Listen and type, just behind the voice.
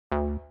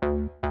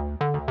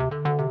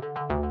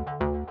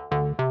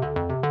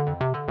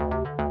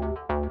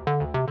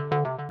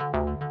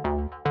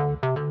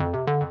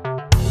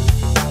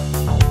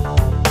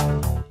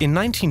In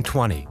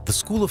 1920, the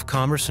School of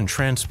Commerce and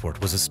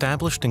Transport was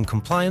established in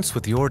compliance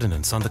with the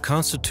ordinance on the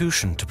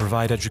Constitution to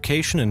provide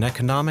education in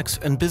economics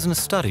and business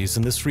studies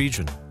in this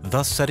region,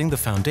 thus setting the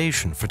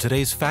foundation for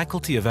today's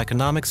Faculty of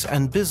Economics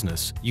and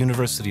Business,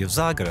 University of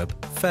Zagreb,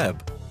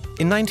 FEB.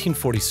 In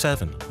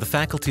 1947, the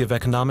Faculty of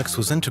Economics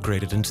was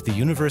integrated into the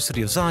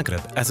University of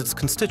Zagreb as its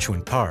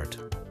constituent part.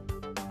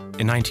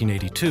 In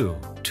 1982,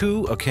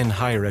 two akin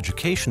higher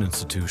education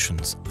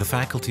institutions, the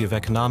Faculty of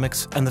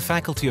Economics and the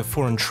Faculty of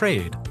Foreign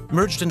Trade,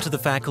 merged into the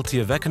Faculty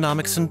of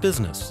Economics and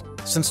Business.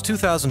 Since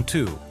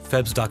 2002,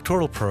 FEB's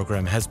doctoral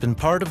program has been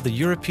part of the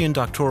European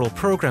Doctoral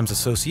Programs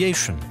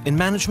Association in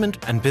Management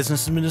and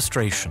Business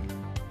Administration.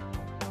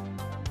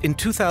 In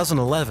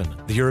 2011,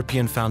 the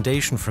European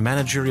Foundation for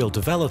Managerial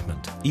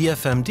Development,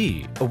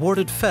 EFMD,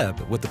 awarded FEB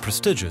with the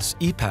prestigious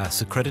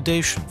EPAS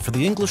accreditation for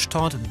the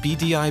English-taught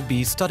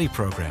BDIB study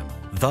program,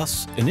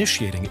 thus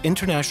initiating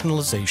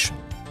internationalization.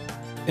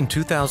 In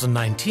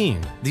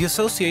 2019, the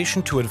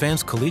Association to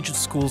Advance Collegiate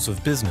Schools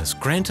of Business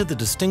granted the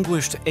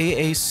distinguished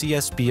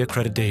AACSB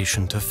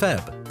accreditation to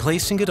FEB,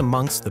 placing it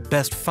amongst the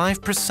best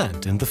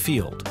 5% in the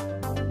field.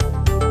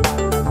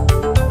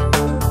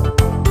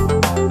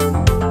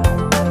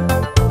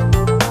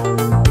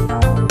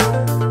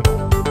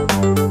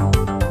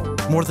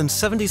 More than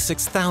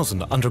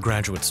 76,000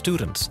 undergraduate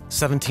students,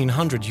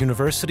 1,700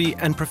 university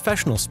and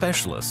professional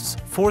specialists,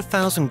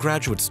 4,000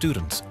 graduate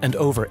students, and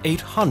over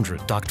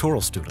 800 doctoral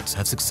students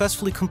have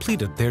successfully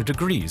completed their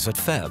degrees at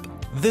FEB.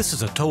 This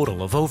is a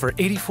total of over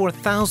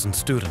 84,000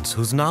 students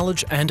whose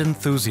knowledge and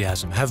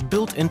enthusiasm have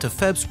built into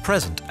FEB's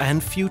present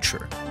and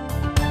future.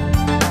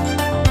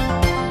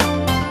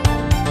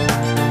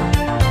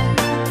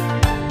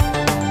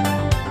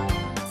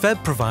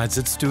 FEB provides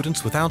its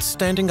students with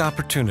outstanding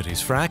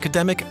opportunities for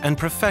academic and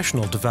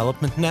professional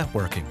development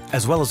networking,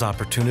 as well as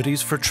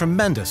opportunities for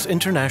tremendous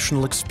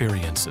international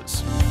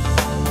experiences.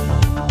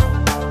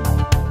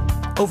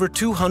 Over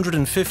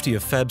 250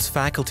 of FEB's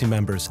faculty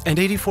members and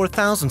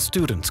 84,000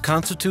 students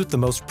constitute the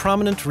most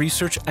prominent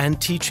research and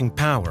teaching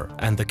power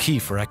and the key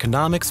for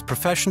economics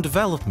profession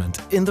development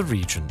in the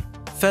region.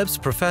 FEB's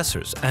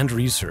professors and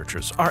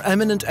researchers are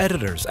eminent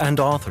editors and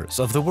authors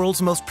of the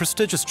world's most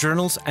prestigious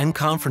journals and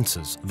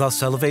conferences,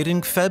 thus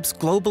elevating FEB's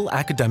global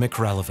academic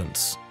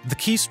relevance. The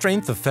key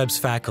strength of FEB's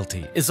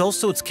faculty is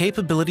also its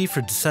capability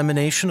for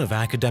dissemination of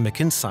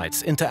academic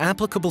insights into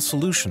applicable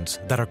solutions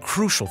that are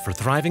crucial for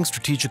thriving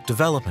strategic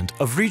development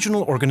of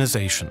regional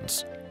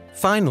organizations.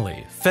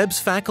 Finally, FEB's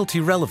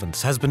faculty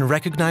relevance has been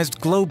recognized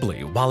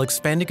globally while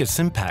expanding its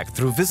impact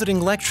through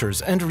visiting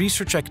lectures and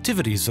research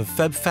activities of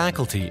FEB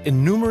faculty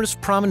in numerous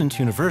prominent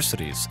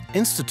universities,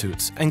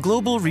 institutes, and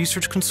global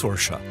research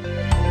consortia.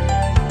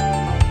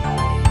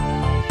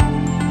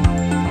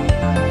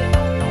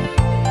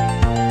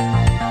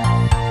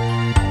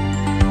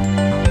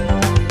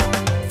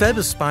 FEB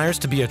aspires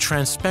to be a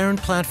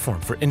transparent platform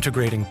for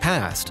integrating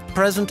past,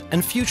 present,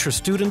 and future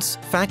students,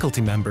 faculty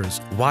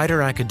members,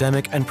 wider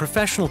academic and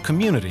professional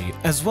community,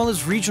 as well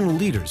as regional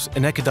leaders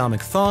in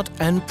economic thought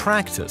and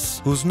practice,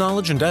 whose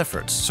knowledge and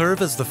efforts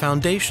serve as the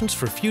foundations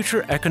for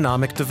future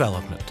economic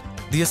development.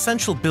 The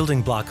essential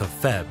building block of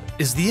FEB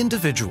is the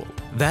individual.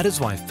 That is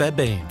why FEB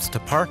aims to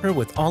partner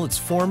with all its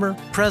former,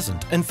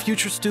 present, and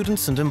future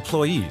students and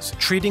employees,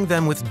 treating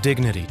them with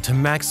dignity to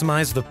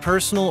maximize the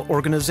personal,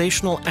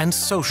 organizational, and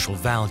social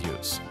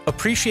values.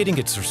 Appreciating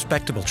its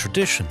respectable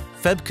tradition,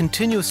 FEB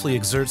continuously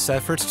exerts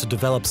efforts to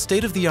develop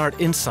state-of-the-art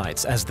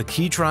insights as the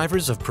key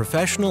drivers of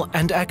professional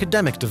and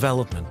academic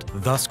development,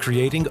 thus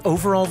creating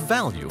overall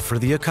value for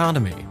the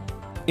economy.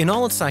 In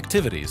all its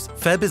activities,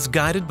 FEB is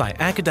guided by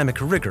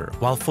academic rigor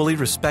while fully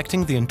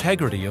respecting the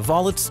integrity of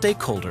all its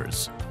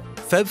stakeholders.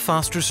 FEB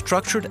fosters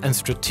structured and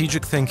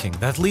strategic thinking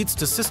that leads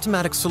to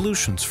systematic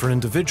solutions for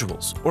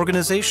individuals,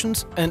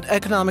 organizations, and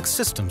economic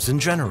systems in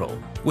general.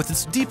 With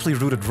its deeply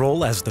rooted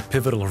role as the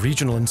pivotal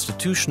regional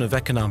institution of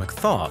economic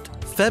thought,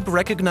 FEB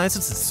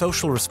recognizes its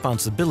social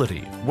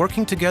responsibility,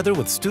 working together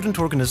with student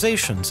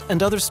organizations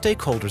and other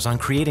stakeholders on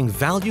creating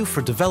value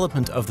for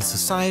development of the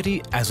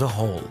society as a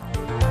whole.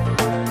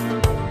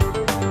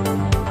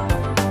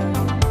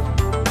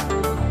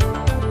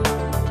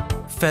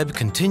 FEB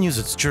continues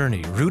its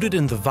journey rooted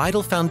in the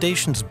vital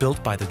foundations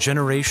built by the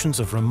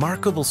generations of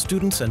remarkable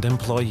students and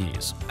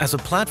employees. As a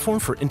platform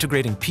for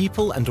integrating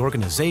people and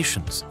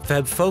organizations,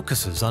 FEB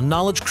focuses on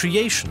knowledge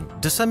creation,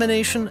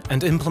 dissemination,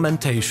 and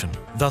implementation,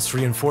 thus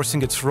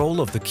reinforcing its role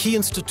of the key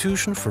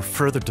institution for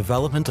further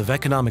development of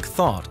economic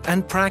thought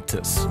and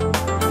practice.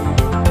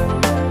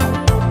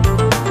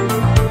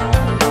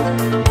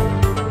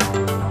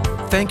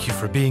 Thank you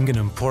for being an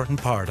important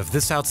part of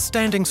this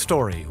outstanding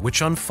story,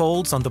 which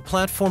unfolds on the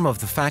platform of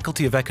the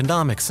Faculty of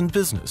Economics and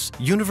Business,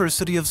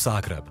 University of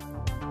Zagreb.